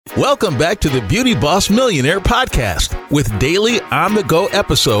Welcome back to the Beauty Boss Millionaire Podcast with daily on-the-go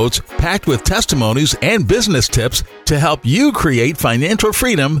episodes packed with testimonies and business tips to help you create financial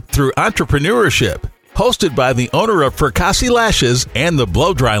freedom through entrepreneurship. Hosted by the owner of Fracassi Lashes and the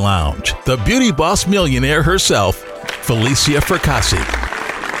Blow Dry Lounge, the Beauty Boss Millionaire herself, Felicia Fracassi.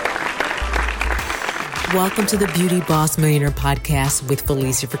 Welcome to the Beauty Boss Millionaire Podcast with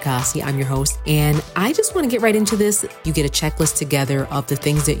Felicia Fracassi. I'm your host, and I just want to get right into this. You get a checklist together of the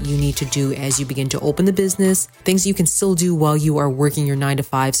things that you need to do as you begin to open the business, things you can still do while you are working your 9 to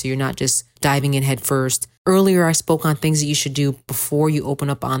 5, so you're not just diving in head first. Earlier, I spoke on things that you should do before you open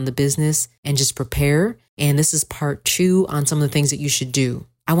up on the business and just prepare. And this is part 2 on some of the things that you should do.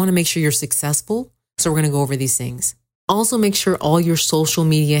 I want to make sure you're successful, so we're going to go over these things. Also, make sure all your social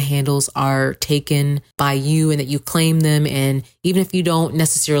media handles are taken by you and that you claim them. And even if you don't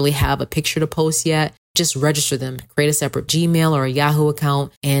necessarily have a picture to post yet, just register them. Create a separate Gmail or a Yahoo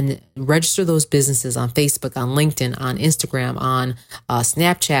account and register those businesses on Facebook, on LinkedIn, on Instagram, on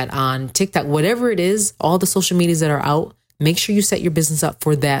Snapchat, on TikTok, whatever it is, all the social medias that are out. Make sure you set your business up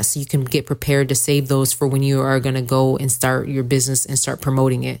for that so you can get prepared to save those for when you are going to go and start your business and start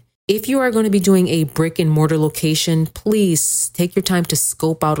promoting it. If you are going to be doing a brick and mortar location, please take your time to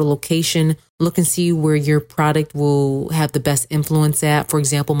scope out a location, look and see where your product will have the best influence at. For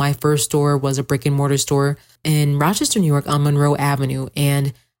example, my first store was a brick and mortar store in Rochester, New York on Monroe Avenue.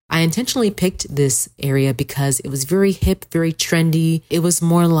 And I intentionally picked this area because it was very hip, very trendy. It was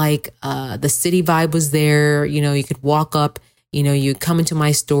more like the city vibe was there. You know, you could walk up, you come into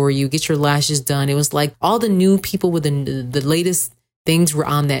my store, you get your lashes done. It was like all the new people with the latest things were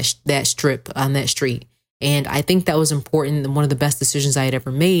on that strip, on that street. And I think that was important and one of the best decisions I had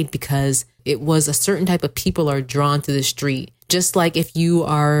ever made because it was a certain type of people are drawn to the street. Just like if you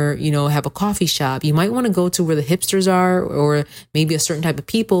are, have a coffee shop, you might want to go to where the hipsters are or maybe a certain type of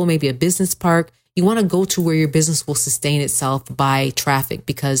people, maybe a business park. You want to go to where your business will sustain itself by traffic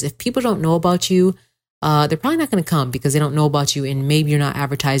because if people don't know about you, they're probably not going to come because they don't know about you and maybe you're not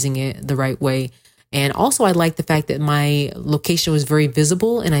advertising it the right way. And also, I like the fact that my location was very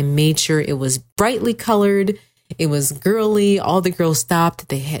visible and I made sure it was brightly colored. It was girly. All the girls stopped.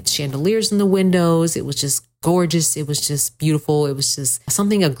 They had chandeliers in the windows. It was just gorgeous. It was just beautiful. It was just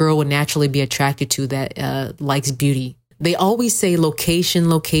something a girl would naturally be attracted to that likes beauty. They always say location,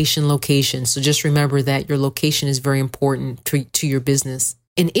 location, location. So just remember that your location is very important to your business.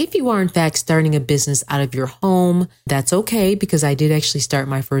 And if you are, in fact, starting a business out of your home, that's okay, because I did actually start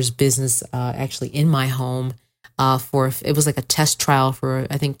my first business actually in my home it was like a test trial for,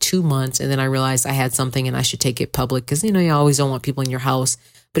 I think, 2 months. And then I realized I had something and I should take it public because, you always don't want people in your house.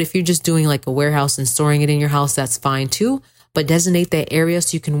 But if you're just doing like a warehouse and storing it in your house, that's fine too. But designate that area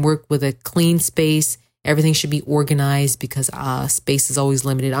so you can work with a clean space. Everything should be organized because space is always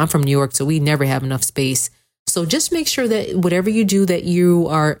limited. I'm from New York, so we never have enough space. So just make sure that whatever you do, that you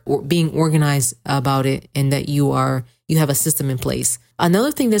are being organized about it and that you have a system in place.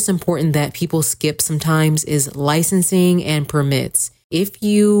 Another thing that's important that people skip sometimes is licensing and permits. If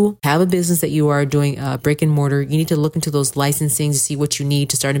you have a business that you are doing brick and mortar, you need to look into those licensing to see what you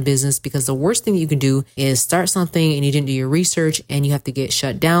need to start a business, because the worst thing you can do is start something and you didn't do your research and you have to get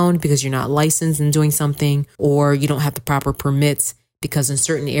shut down because you're not licensed in doing something, or you don't have the proper permits. Because in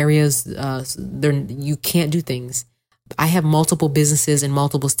certain areas, you can't do things. I have multiple businesses in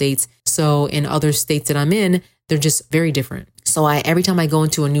multiple states. So in other states that I'm in, they're just very different. So every time I go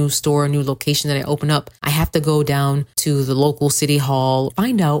into a new store, a new location that I open up, I have to go down to the local city hall,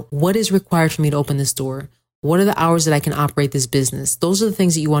 find out what is required for me to open this store. What are the hours that I can operate this business? Those are the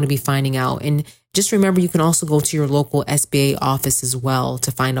things that you want to be finding out. And just remember, you can also go to your local SBA office as well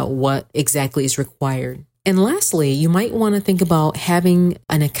to find out what exactly is required. And lastly, you might want to think about having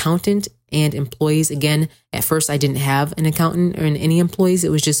an accountant and employees. Again, at first I didn't have an accountant or any employees. It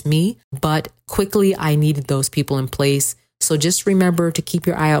was just me, but quickly I needed those people in place. So just remember to keep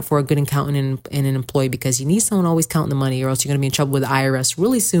your eye out for a good accountant and an employee, because you need someone always counting the money, or else you're going to be in trouble with the IRS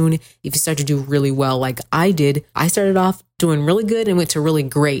really soon if you start to do really well like I did. I started off doing really good and went to really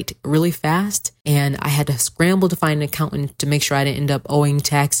great, really fast. And I had to scramble to find an accountant to make sure I didn't end up owing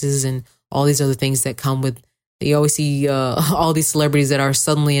taxes and all these other things that come with. You always see all these celebrities that are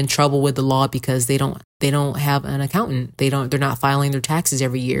suddenly in trouble with the law because they don't have an accountant. They're not filing their taxes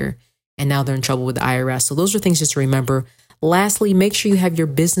every year, and now they're in trouble with the IRS. So those are things just to remember. Lastly, make sure you have your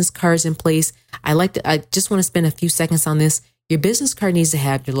business cards in place. I just want to spend a few seconds on this. Your business card needs to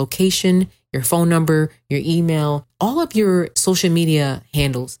have your location, your phone number, your email, all of your social media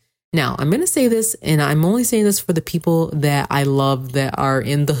handles. Now, I'm going to say this, and I'm only saying this for the people that I love that are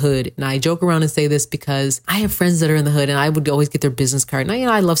in the hood. And I joke around and say this because I have friends that are in the hood, and I would always get their business card. And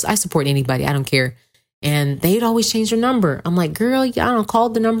I support anybody. I don't care. And they'd always change their number. I'm like, girl, I don't call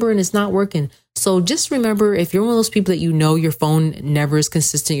the number and it's not working. So just remember, if you're one of those people that your phone never is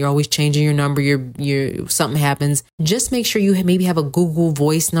consistent, you're always changing your number, something happens, just make sure you maybe have a Google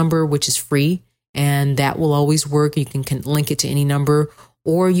Voice number, which is free, and that will always work. You can link it to any number.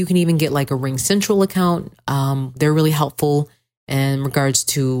 Or you can even get like a Ring Central account. They're really helpful in regards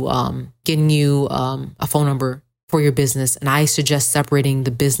to getting you a phone number for your business. And I suggest separating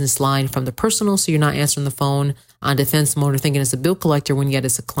the business line from the personal, so you're not answering the phone on defense mode or thinking it's a bill collector when yet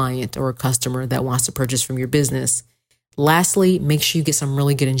it's a client or a customer that wants to purchase from your business. Lastly, make sure you get some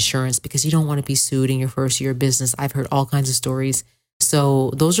really good insurance, because you don't want to be sued in your first year of business. I've heard all kinds of stories.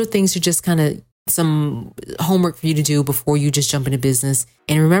 So those are things to just kind of some homework for you to do before you just jump into business.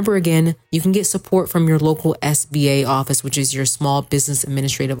 And remember, again, you can get support from your local SBA office, which is your Small Business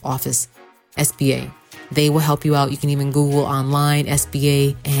Administrative Office, SBA. They will help you out. You can even Google online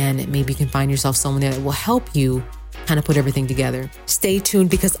SBA, and maybe you can find yourself someone that will help you kind of put everything together. Stay tuned,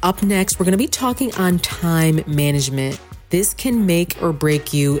 because up next, we're going to be talking on time management. This can make or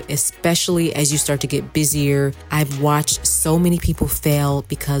break you, especially as you start to get busier. I've watched so many people fail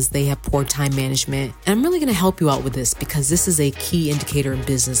because they have poor time management. And I'm really going to help you out with this, because this is a key indicator in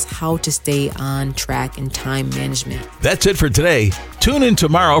business, how to stay on track in time management. That's it for today. Tune in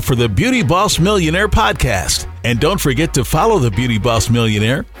tomorrow for the Beauty Boss Millionaire podcast. And don't forget to follow the Beauty Boss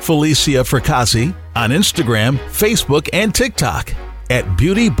Millionaire, Felicia Fracassi, on Instagram, Facebook, and TikTok at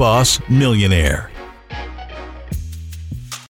Beauty Boss Millionaire.